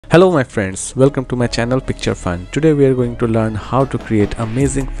Hello my friends, welcome to my channel Picture Fun. Today we are going to learn how to create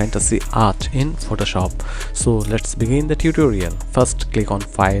amazing fantasy art in Photoshop. So let's begin the tutorial. First click on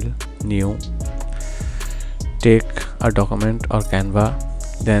File, New, take a document or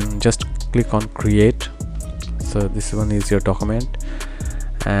Canva, then just click on Create. So this one is your document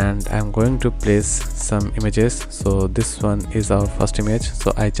and I'm going to place some images. So this one is our first image,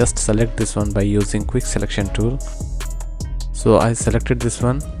 so I just select this one by using quick selection tool. So I selected this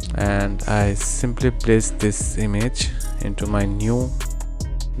one and I simply place this image into my new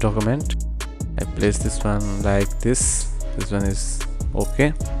document. I place this one like this. This one is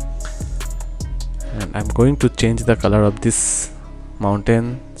okay, and I'm going to change the color of this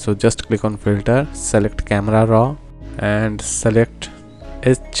mountain. So just click on filter, select camera raw and select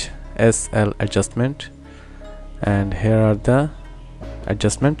HSL adjustment, and here are the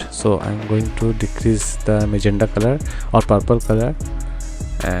adjustment. So I'm going to decrease the magenta color or purple color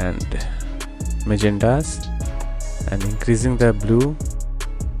and magentas, and increasing the blue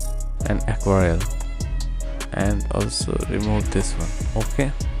and aquarelle, and also remove this one.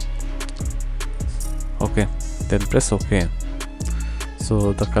 Okay, then press OK.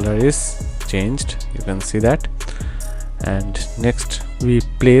 So the color is changed, you can see that. And next we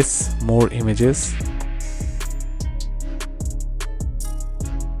place more images,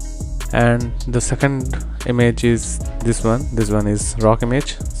 and the second image is this one. This one is rock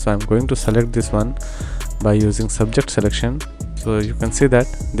image, so I'm going to select this one by using subject selection. So you can see that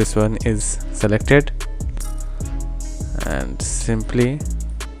this one is selected, and simply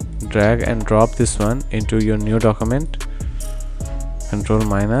drag and drop this one into your new document. Control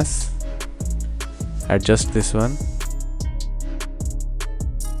minus, adjust this one,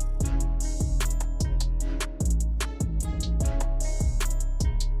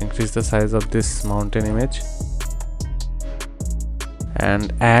 increase the size of this mountain image,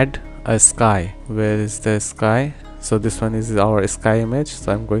 and add a sky. Where is the sky? So this one is our sky image,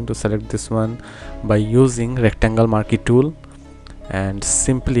 so I'm going to select this one by using rectangle marquee tool and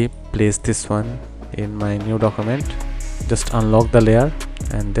simply place this one in my new document. Just unlock the layer,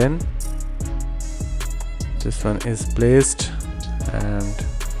 and then this one is placed, and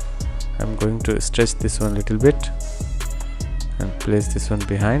I'm going to stretch this one a little bit and place this one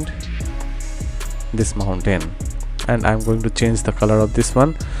behind this mountain, and I'm going to change the color of this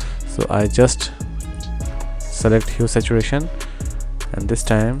one. So I just select hue saturation, and this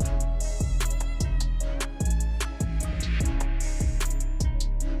time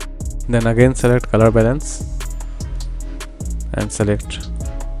then again select color balance and select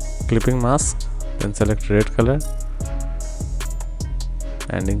clipping mask, then select red color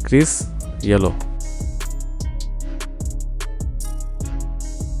and increase yellow.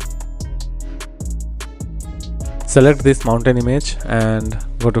 Select this mountain image and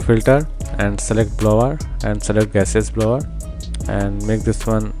go to filter and select blower and select gaseous blower and make this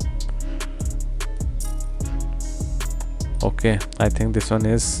one okay. I think this one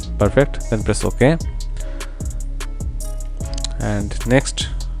is perfect, then press OK. And next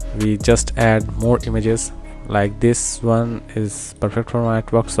we just add more images, like this one is perfect for my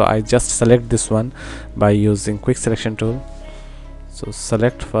artwork, so I just select this one by using quick selection tool. So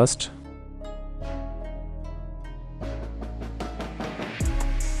select first,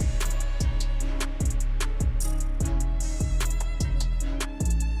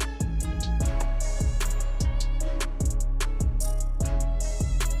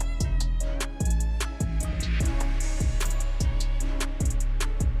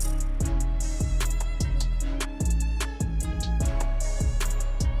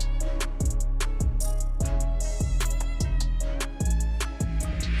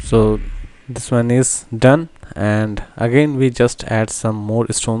 so this one is done, and again we just add some more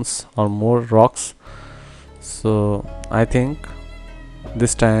stones or more rocks. So I think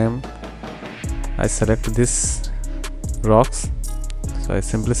this time I select this rocks, so I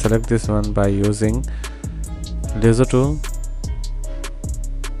simply select this one by using laser tool.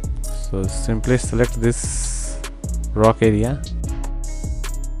 So simply select this rock area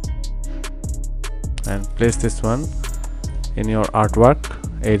and place this one in your artwork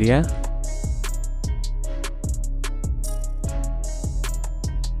area.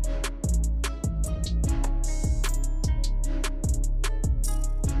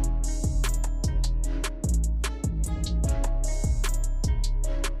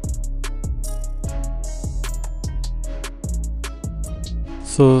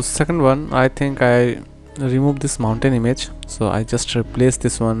 So second one, I think I remove this mountain image, so I just replace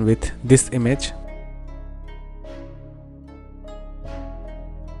this one with this image.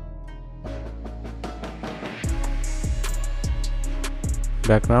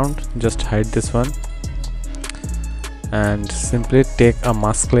 background, just hide this one and simply take a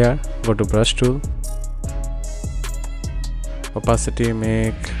mask layer, go to brush tool, opacity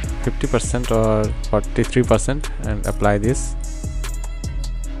make 50% or 43% and apply this.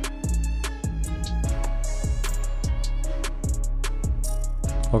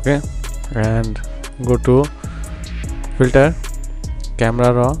 Okay, and go to filter,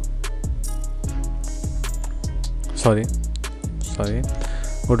 camera raw, sorry,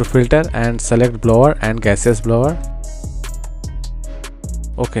 go to filter and select blower and gaseous blower.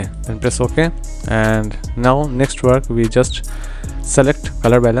 Okay, then press OK. And now next work, we just select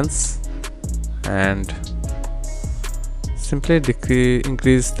color balance and simply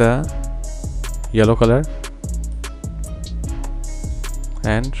increase the yellow color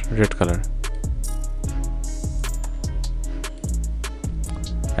and red color,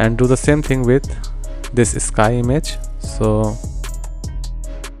 and do the same thing with this sky image. So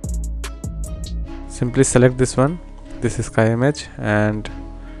simply select this one, this sky image, and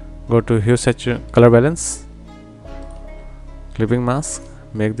go to hue color balance, clipping mask,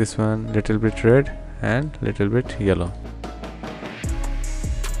 make this one little bit red and little bit yellow.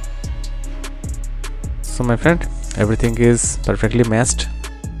 So my friend, everything is perfectly matched.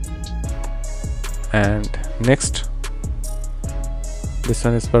 And next, this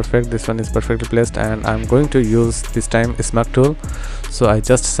one is perfect, this one is perfectly placed, and I'm going to use this time smudge tool. So I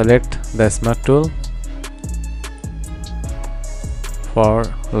just select the smudge tool for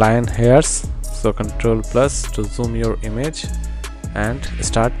line hairs, so Ctrl plus to zoom your image and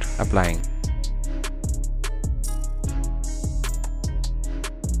start applying.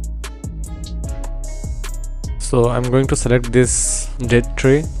 So I'm going to select this dead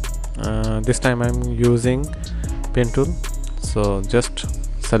tree. This time I'm using pen tool, so just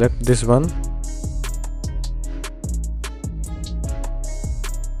select this one.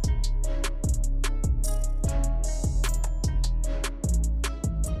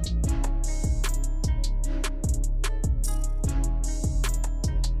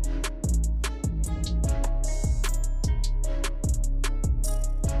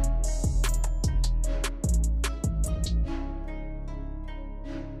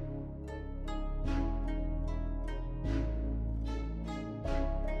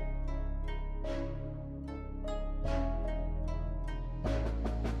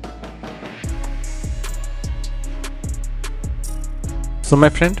 So my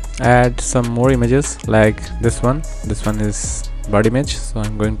friend, add some more images like this one. This one is bird image, so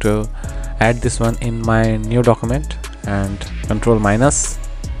I'm going to add this one in my new document and Ctrl minus,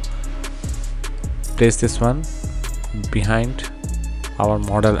 place this one behind our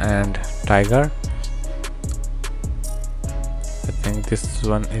model and tiger. I think this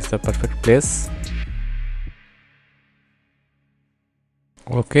one is the perfect place.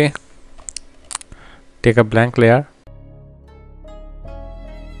 Okay, take a blank layer,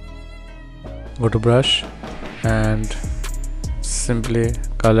 go to brush and simply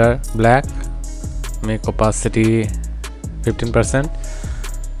color black, make opacity 15%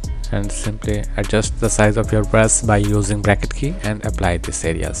 and simply adjust the size of your brush by using bracket key and apply these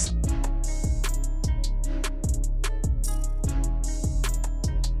areas.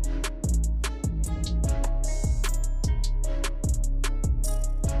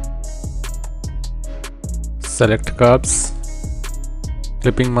 Select curves,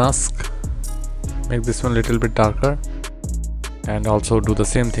 clipping mask, make this one little bit darker, and also do the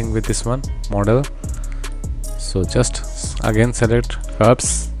same thing with this one model. So just again select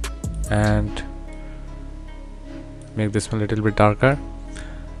curves and make this one little bit darker.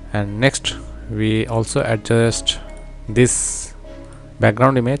 And next we also adjust this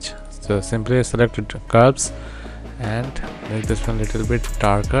background image, so simply select curves and make this one little bit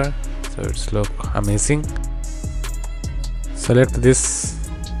darker so it's look amazing. Select this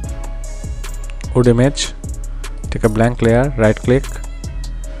wood image, take a blank layer, right click,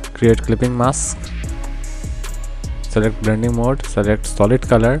 create clipping mask, select blending mode, select solid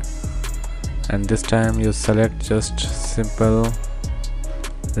color, and this time you select just simple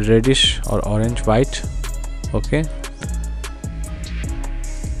reddish or orange white. Okay,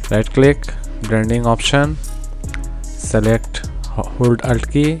 right click, blending option, select, hold alt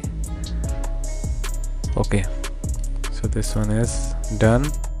key. Okay, so this one is done.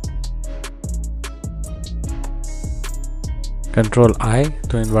 Ctrl I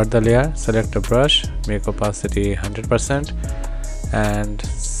to invert the layer, select a brush, make opacity 100% and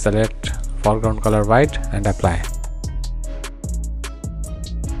select foreground color white and apply.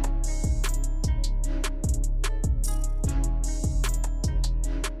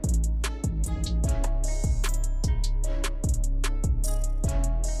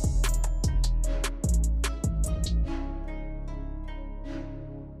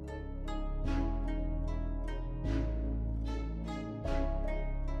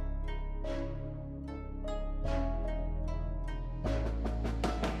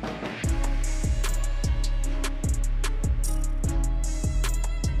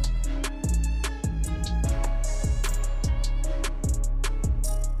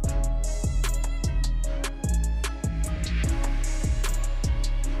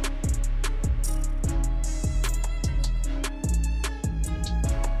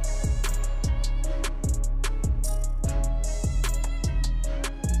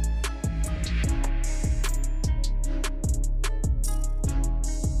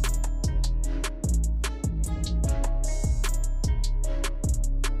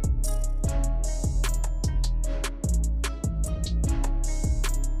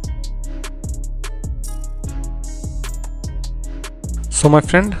 So my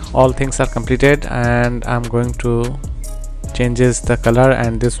friend, all things are completed and I'm going to changes the color,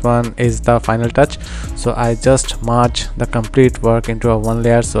 and this one is the final touch. So I just merge the complete work into a one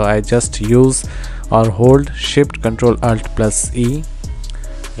layer. So I just use or hold Shift Ctrl Alt plus E,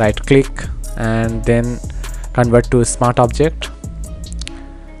 right click, and then convert to smart object.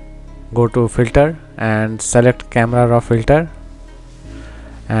 Go to filter and select camera raw filter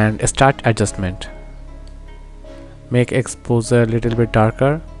and start adjustment. Make exposure a little bit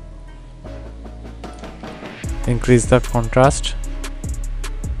darker, increase the contrast,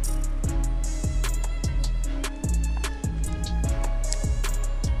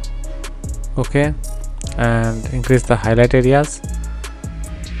 okay, and increase the highlight areas,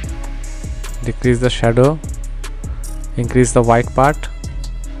 decrease the shadow, increase the white part,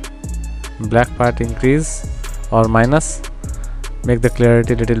 black part increase or minus, make the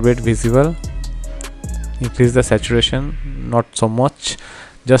clarity a little bit visible, increase the saturation, not so much,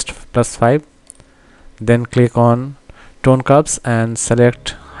 just +5. Then click on tone curves and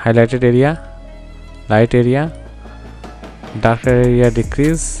select highlighted area, light area, darker area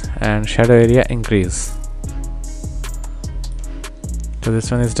decrease, and shadow area increase. So this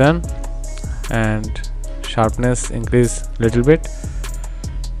one is done, and sharpness increase little bit.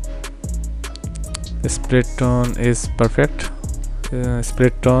 Split tone is perfect.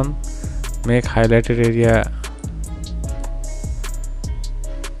 Split tone, make highlighted area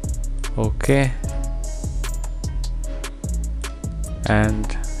okay,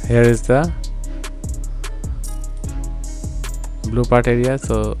 and here is the blue part area.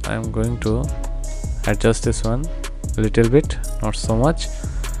 So I'm going to adjust this one a little bit, not so much,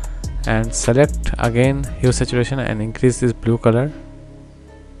 and select again hue saturation and increase this blue color,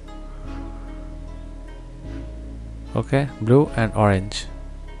 okay, blue and orange.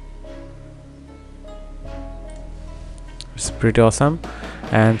 It's pretty awesome,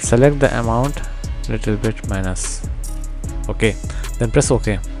 and select the amount little bit minus, okay, then press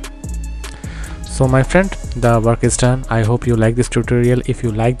OK. So my friend, the work is done. I hope you like this tutorial. If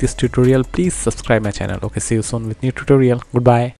you like this tutorial, please subscribe my channel. Okay, see you soon with new tutorial. Goodbye.